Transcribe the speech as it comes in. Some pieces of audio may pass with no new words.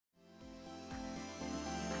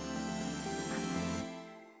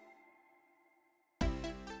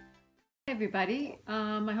Everybody.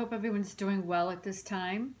 I hope everyone's doing well at this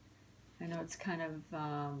time. I know it's kind of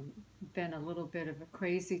been a little bit of a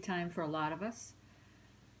crazy time for a lot of us.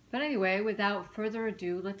 But anyway, without further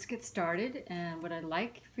ado, let's get started. And what I'd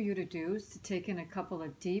like for you to do is to take in a couple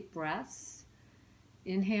of deep breaths,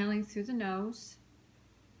 inhaling through the nose,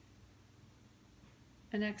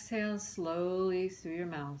 and exhale slowly through your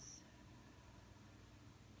mouth.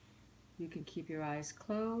 You can keep your eyes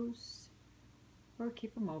closed or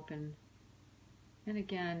keep them open. And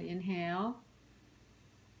again, inhale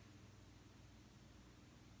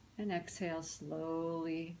and exhale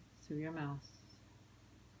slowly through your mouth.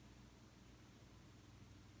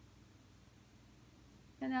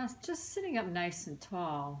 And now just sitting up nice and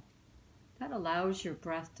tall, that allows your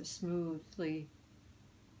breath to smoothly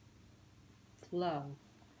flow.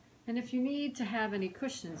 And if you need to have any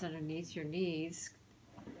cushions underneath your knees,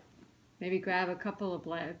 maybe grab a couple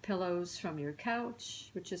of pillows from your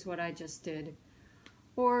couch, which is what I just did,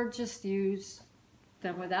 or just use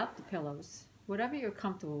them without the pillows, whatever you're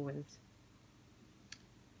comfortable with.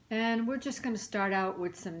 And we're just going to start out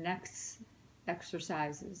with some neck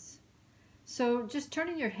exercises. So just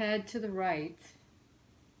turning your head to the right,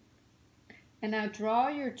 and now draw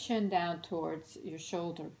your chin down towards your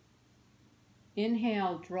shoulder.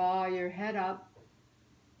 Inhale, draw your head up,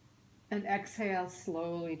 and exhale,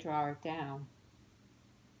 slowly draw it down.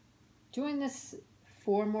 Doing this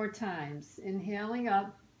 4 more times. Inhaling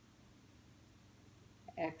up,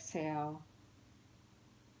 exhale,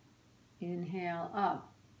 inhale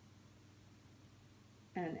up,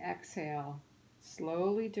 and exhale.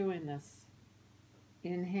 Slowly doing this.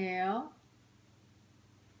 Inhale,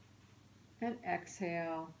 and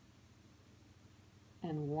exhale,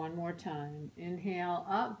 and 1 more time. Inhale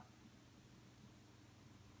up,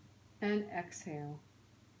 and exhale.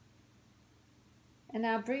 And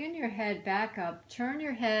now bringing your head back up, turn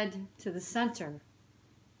your head to the center.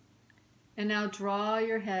 And now draw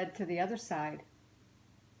your head to the other side.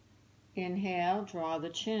 Inhale, draw the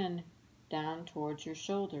chin down towards your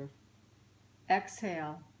shoulder.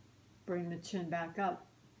 Exhale, bring the chin back up.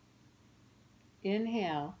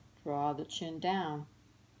 Inhale, draw the chin down.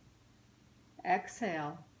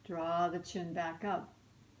 Exhale, draw the chin back up.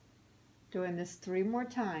 Doing this 3 more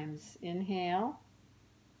times. Inhale,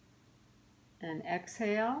 and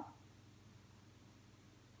exhale,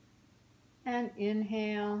 and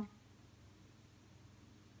inhale,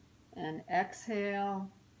 and exhale,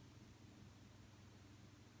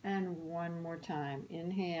 and 1 more time.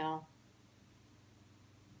 Inhale,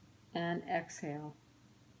 and exhale.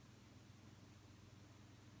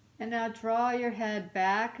 And now draw your head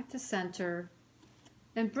back to center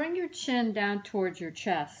and bring your chin down towards your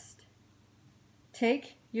chest.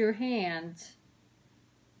 Take your hands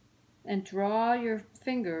and draw your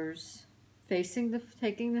fingers taking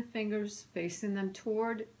the fingers, facing them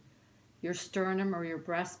toward your sternum or your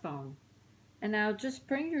breastbone. And now just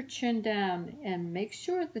bring your chin down and make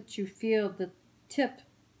sure that you feel the tip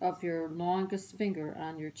of your longest finger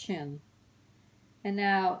on your chin. And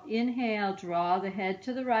now inhale, draw the head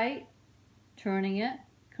to the right, turning it,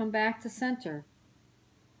 come back to center.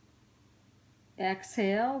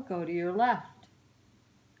 Exhale, go to your left,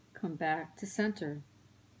 come back to center.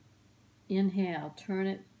 Inhale, turn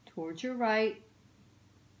it towards your right.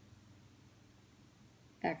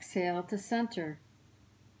 Exhale to center.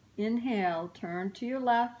 Inhale, turn to your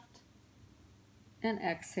left, and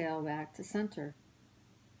exhale back to center.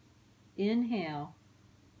 Inhale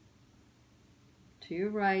to your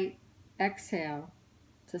right, exhale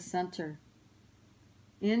to center.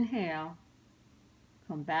 Inhale,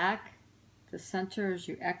 come back to center as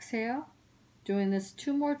you exhale. Doing this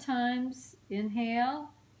 2 more times.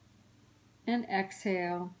 Inhale and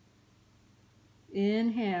exhale.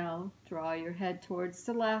 Inhale, draw your head towards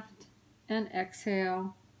the left, and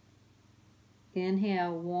exhale.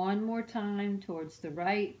 Inhale 1 more time towards the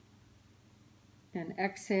right, and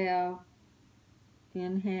exhale.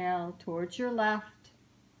 Inhale towards your left,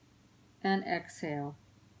 and exhale.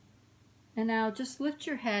 And now just lift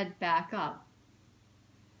your head back up.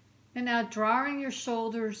 And now drawing your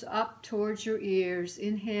shoulders up towards your ears,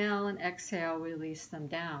 inhale and exhale, release them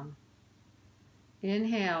down.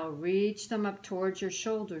 Inhale, reach them up towards your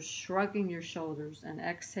shoulders, shrugging your shoulders, and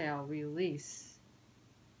exhale, release.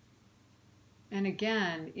 And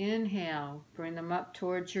again, inhale, bring them up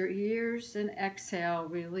towards your ears, and exhale,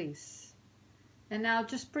 release. And now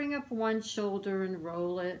just bring up one shoulder and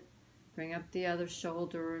roll it. Bring up the other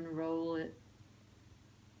shoulder and roll it.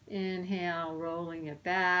 Inhale, rolling it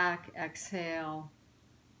back, exhale.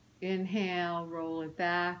 Inhale, roll it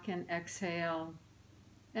back, and exhale.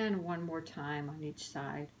 And 1 more time on each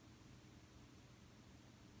side.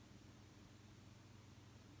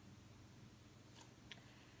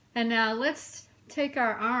 And now let's take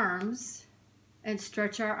our arms and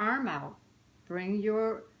stretch our arm out. Bring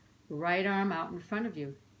your right arm out in front of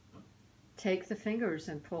you. Take the fingers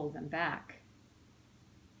and pull them back.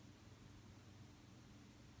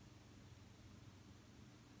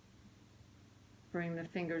 Bring the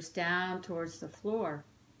fingers down towards the floor.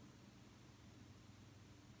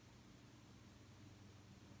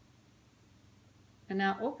 And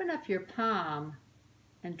now open up your palm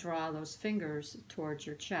and draw those fingers towards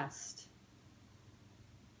your chest.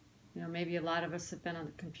 You know, maybe a lot of us have been on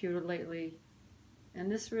the computer lately, and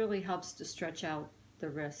this really helps to stretch out the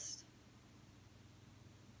wrist.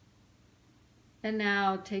 And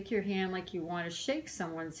now take your hand like you want to shake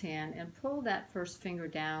someone's hand and pull that first finger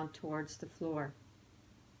down towards the floor.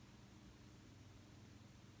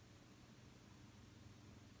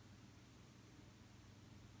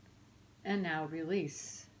 And now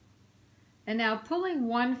release. And now pulling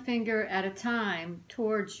one finger at a time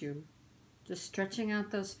towards you, just stretching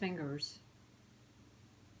out those fingers.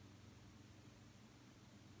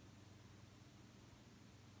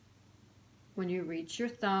 When you reach your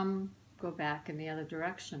thumb, go back in the other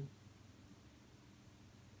direction.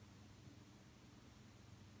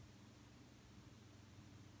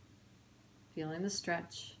 Feeling the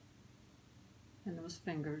stretch in those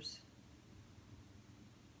fingers.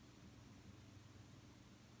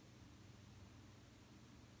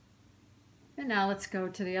 And now let's go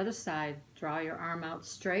to the other side. Draw your arm out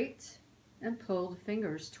straight and pull the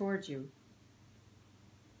fingers towards you.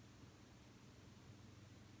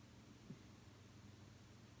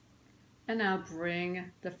 And now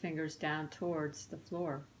bring the fingers down towards the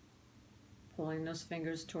floor, pulling those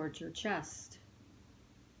fingers towards your chest.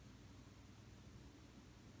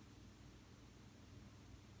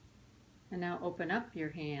 And now open up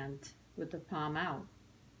your hand with the palm out,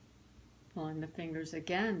 pulling the fingers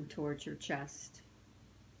again towards your chest.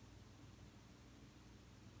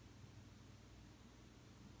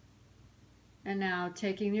 And now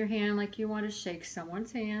taking your hand like you want to shake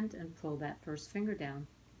someone's hand and pull that first finger down.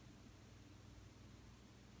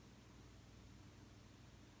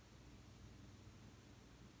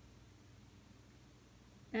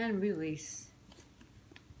 And release.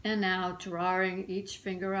 And now drawing each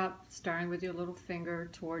finger up, starting with your little finger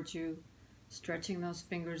towards you, stretching those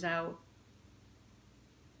fingers out.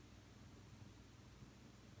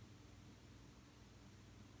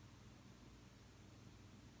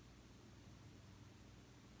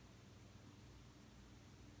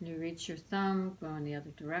 You reach your thumb, go in the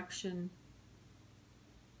other direction.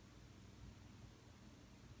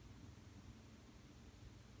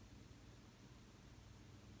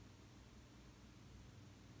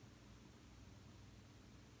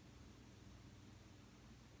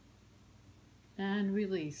 And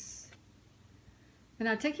release. And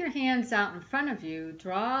now take your hands out in front of you,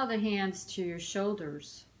 draw the hands to your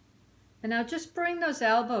shoulders. And now just bring those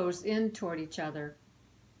elbows in toward each other.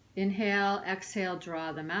 Inhale, exhale,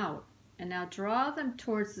 draw them out. And now draw them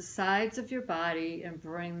towards the sides of your body and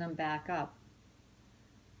bring them back up.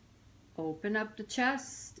 Open up the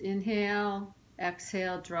chest. Inhale,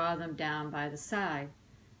 exhale, draw them down by the side.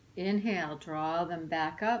 Inhale, draw them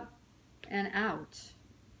back up and out.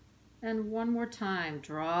 And one more time,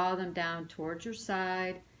 draw them down towards your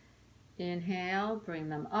side. Inhale, bring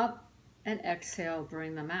them up, and exhale,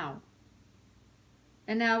 bring them out.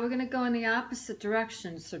 And now we're going to go in the opposite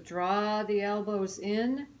direction. So draw the elbows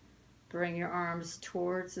in, bring your arms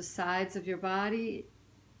towards the sides of your body,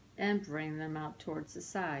 and bring them out towards the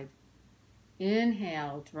side.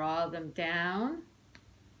 Inhale, draw them down,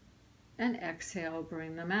 and exhale,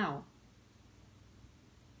 bring them out.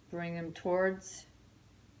 Bring them towards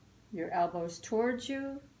your elbows towards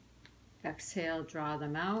you. Exhale, draw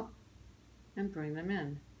them out, and bring them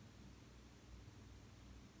in.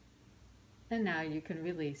 And now you can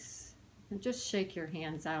release. And just shake your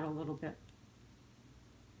hands out a little bit.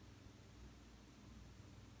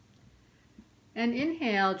 And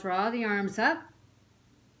inhale, draw the arms up.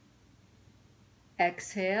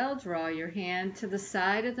 Exhale, draw your hand to the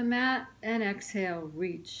side of the mat, and exhale,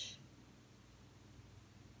 reach.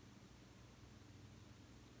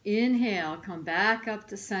 Inhale, come back up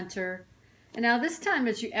to center. And now this time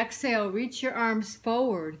as you exhale, reach your arms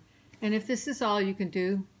forward. And if this is all you can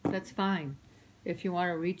do, that's fine. If you want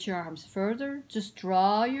to reach your arms further, just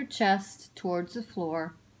draw your chest towards the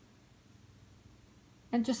floor.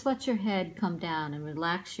 And just let your head come down and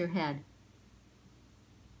relax your head.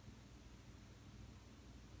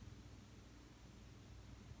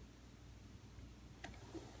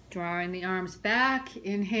 Drawing the arms back,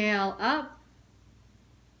 inhale up.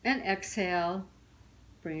 And exhale,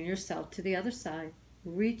 bring yourself to the other side,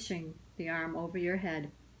 reaching the arm over your head.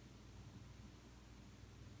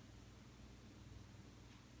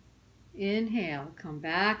 Inhale, come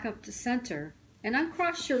back up to center and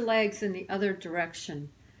uncross your legs in the other direction.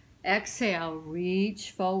 Exhale,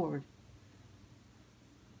 reach forward.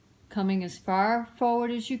 Coming as far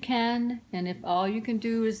forward as you can, and if all you can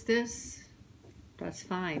do is this, that's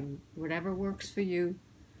fine. Whatever works for you.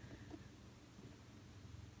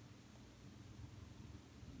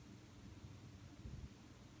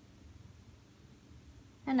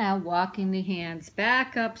 And now walking the hands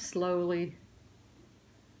back up slowly.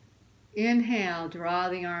 Inhale, draw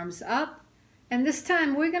the arms up. And this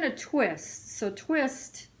time we're going to twist. So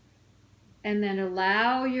twist and then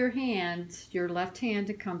allow your hand, your left hand,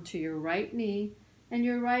 to come to your right knee and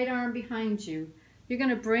your right arm behind you. You're going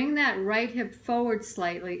to bring that right hip forward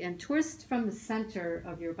slightly and twist from the center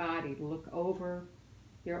of your body to look over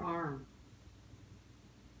your arm.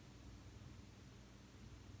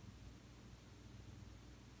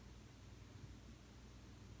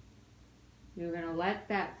 You're going to let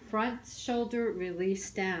that front shoulder release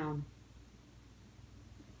down.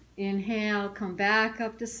 Inhale, come back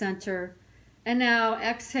up to center. And now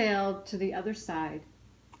exhale to the other side,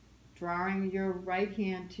 drawing your right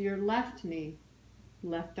hand to your left knee,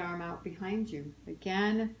 left arm out behind you.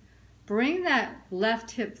 Again, bring that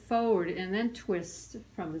left hip forward and then twist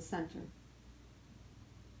from the center.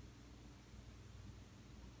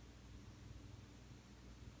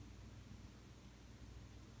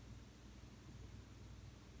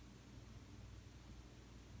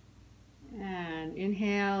 And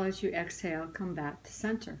inhale as you exhale, come back to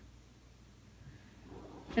center.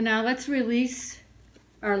 And now let's release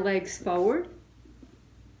our legs forward.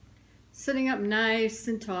 Sitting up nice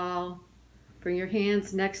and tall. Bring your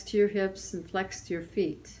hands next to your hips and flex your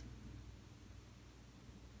feet.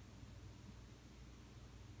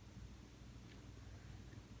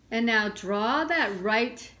 And now draw that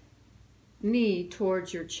right knee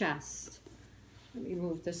towards your chest. Let me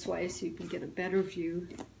move this way so you can get a better view.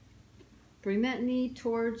 Bring that knee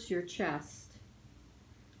towards your chest.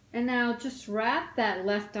 And now just wrap that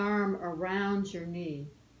left arm around your knee.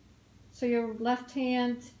 So your left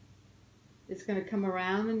hand is going to come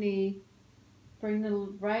around the knee. Bring the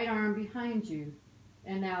right arm behind you.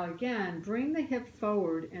 And now again, bring the hip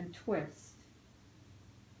forward and twist.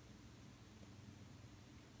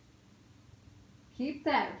 Keep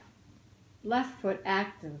that left foot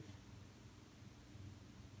active.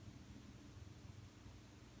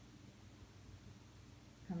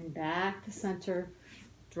 Coming back to center.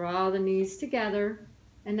 Draw the knees together,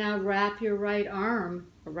 and now wrap your right arm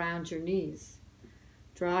around your knees.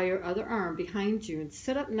 Draw your other arm behind you and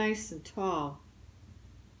sit up nice and tall.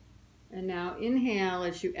 And now inhale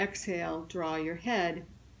as you exhale, draw your head,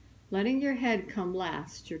 letting your head come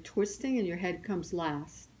last. You're twisting and your head comes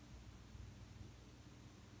last.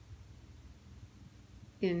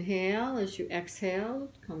 Inhale as you exhale,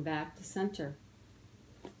 come back to center.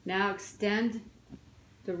 Now extend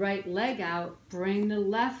the right leg out, bring the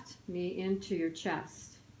left knee into your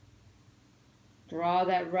chest. Draw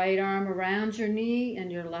that right arm around your knee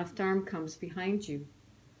and your left arm comes behind you.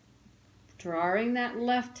 Drawing that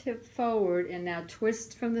left hip forward and now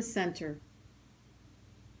twist from the center.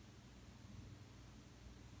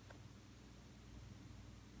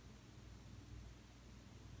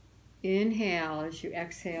 Inhale as you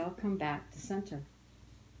exhale, come back to center.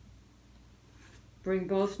 Bring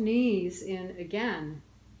both knees in again.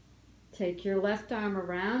 Take your left arm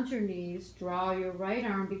around your knees, draw your right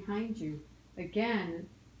arm behind you. Again,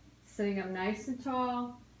 sitting up nice and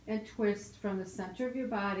tall, and twist from the center of your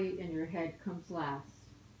body and your head comes last.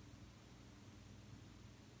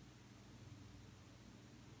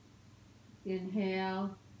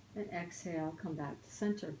 Inhale and exhale, come back to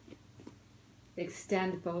center.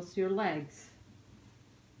 Extend both your legs.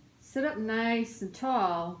 Sit up nice and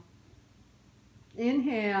tall.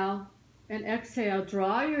 Inhale and exhale,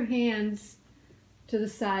 draw your hands to the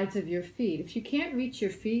sides of your feet. If you can't reach your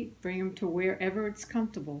feet, bring them to wherever it's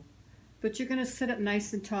comfortable. But you're going to sit up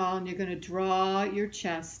nice and tall and you're going to draw your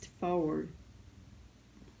chest forward.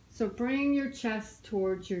 So bring your chest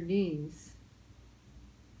towards your knees.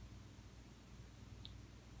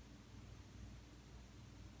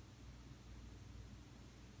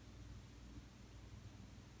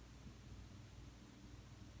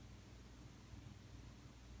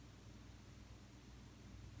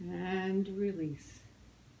 And release.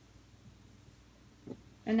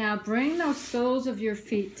 And now bring those soles of your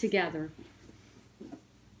feet together.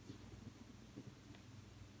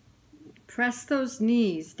 Press those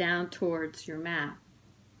knees down towards your mat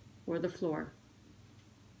or the floor.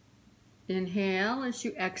 Inhale as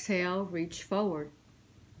you exhale, reach forward.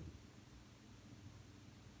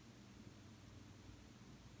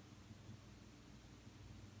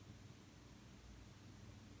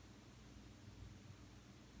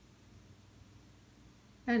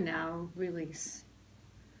 And now release.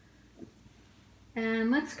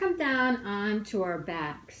 And let's come down onto our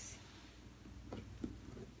backs.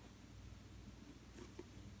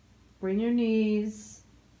 Bring your knees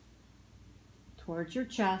towards your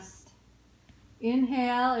chest.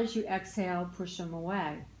 Inhale as you exhale, push them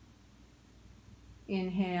away.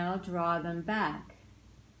 Inhale, draw them back.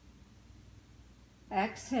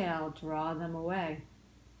 Exhale, draw them away.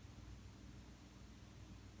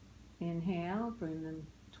 Inhale, bring them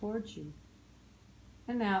towards you.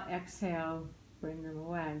 And now exhale, bring them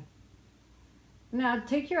away. Now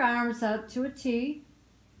take your arms up to a T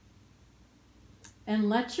and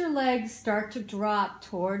let your legs start to drop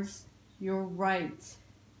towards your right.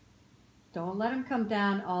 Don't let them come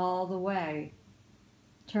down all the way.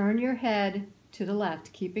 Turn your head to the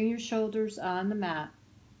left, keeping your shoulders on the mat.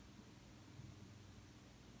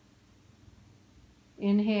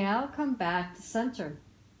 Inhale, come back to center.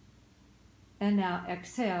 And now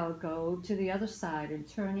exhale, go to the other side and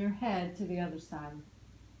turn your head to the other side.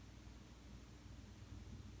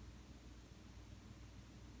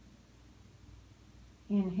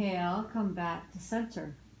 Inhale, come back to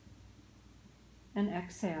center. And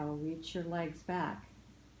exhale, reach your legs back.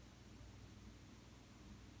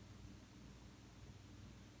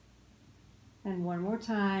 And one more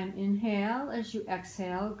time, inhale as you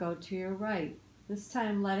exhale, go to your right. This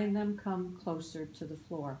time letting them come closer to the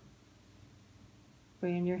floor.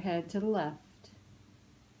 Bring your head to the left.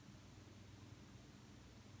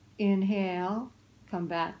 Inhale, come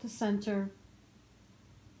back to center,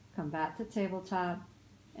 come back to tabletop,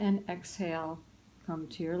 and exhale, come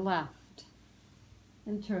to your left,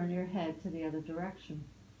 and turn your head to the other direction.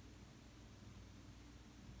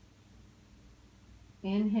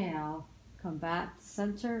 Inhale, come back to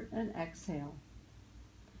center, and exhale.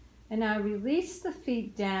 And now release the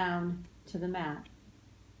feet down to the mat.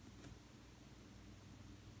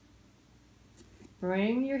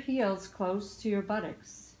 Bring your heels close to your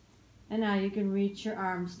buttocks. And now you can reach your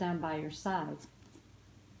arms down by your side.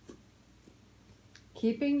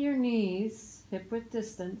 Keeping your knees hip-width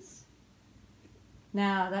distance.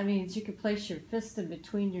 Now that means you can place your fist in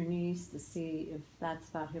between your knees to see if that's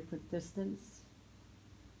about hip-width distance.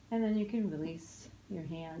 And then you can release your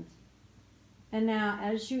hand. And now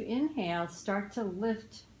as you inhale, start to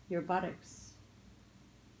lift your buttocks.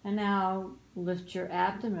 And now lift your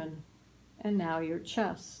abdomen. And now your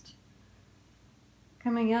chest.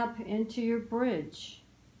 Coming up into your bridge.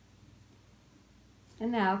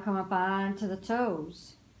 And now come up onto the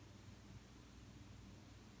toes.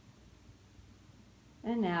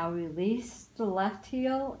 And now release the left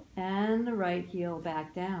heel and the right heel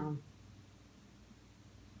back down.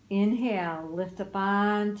 Inhale, lift up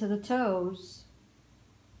onto the toes.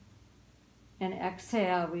 And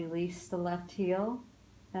exhale, release the left heel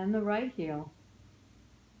and the right heel.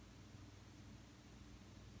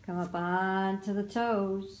 Come up onto the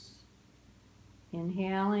toes,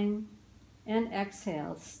 inhaling and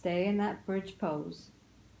exhale. Stay in that bridge pose.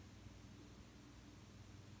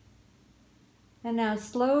 And now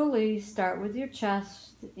slowly start with your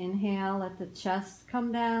chest. Inhale, let the chest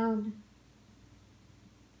come down,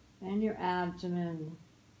 and your abdomen,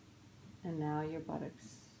 and now your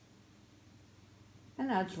buttocks. And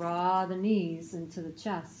now draw the knees into the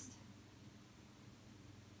chest.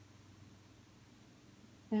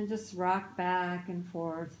 And just rock back and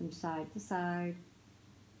forth from side to side.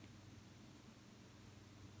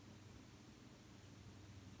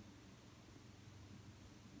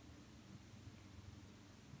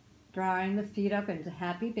 Drawing the feet up into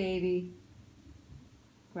happy baby.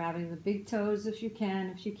 Grabbing the big toes if you can.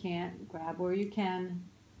 If you can't, grab where you can.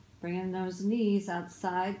 Bringing those knees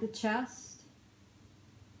outside the chest.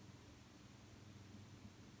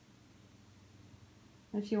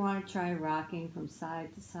 If you want to try rocking from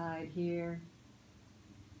side to side here.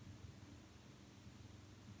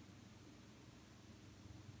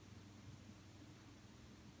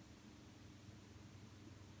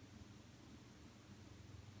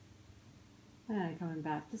 And coming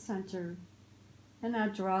back to center. And now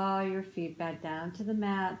draw your feet back down to the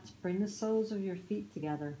mat. Bring the soles of your feet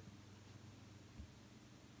together.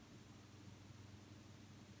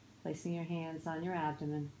 Placing your hands on your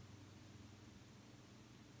abdomen.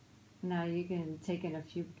 Now you can take in a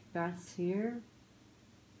few breaths here.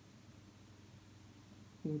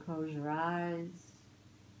 You can close your eyes.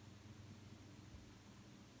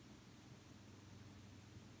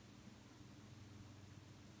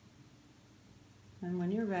 And when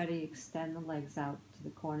you're ready, extend the legs out to the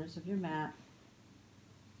corners of your mat.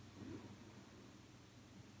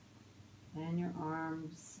 And your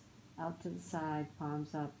arms out to the side,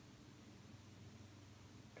 palms up.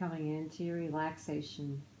 coming into your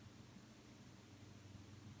relaxation,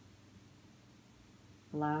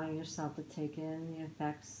 allowing yourself to take in the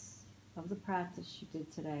effects of the practice you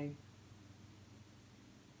did today.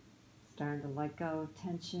 Starting to let go of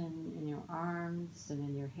tension in your arms and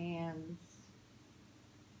in your hands.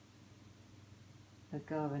 Let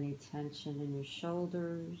go of any tension in your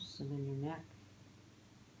shoulders and in your neck.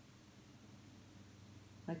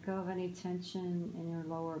 Let go of any tension in your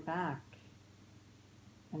lower back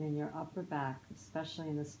and in your upper back, especially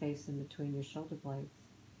in the space in between your shoulder blades.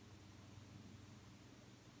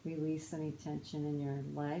 Release any tension in your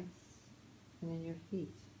legs and in your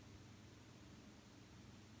feet.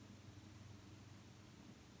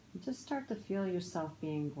 And just start to feel yourself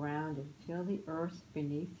being grounded. Feel the earth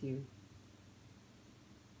beneath you.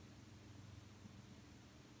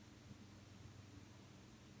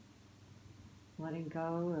 Letting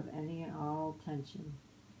go of any and all tension.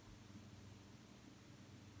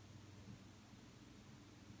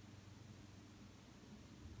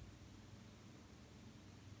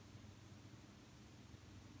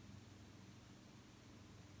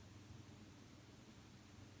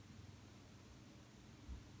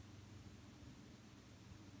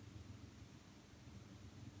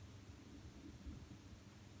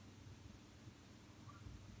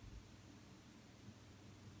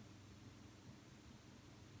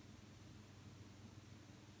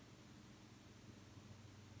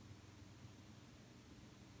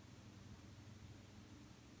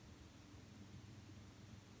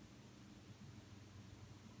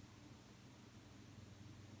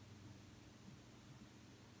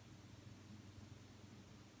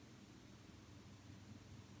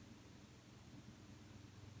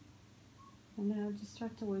 And now just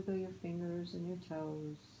start to wiggle your fingers and your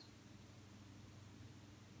toes.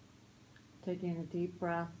 Taking a deep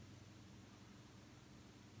breath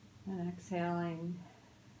and exhaling.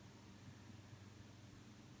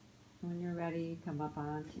 When you're ready, come up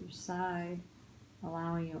onto your side,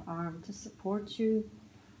 allowing your arm to support you.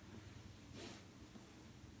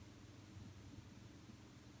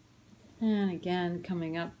 And again,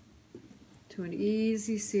 coming up to an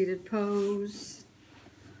easy seated pose.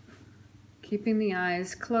 Keeping the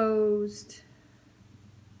eyes closed.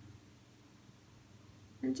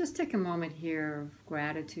 And just take a moment here of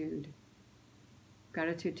gratitude.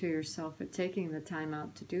 Gratitude to yourself for taking the time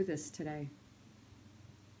out to do this today.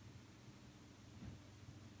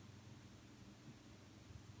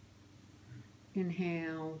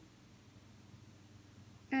 Inhale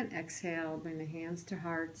and exhale. Bring the hands to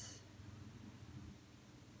hearts.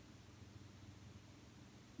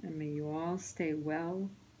 And may you all stay well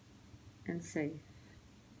and safe.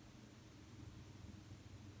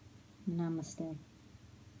 Namaste.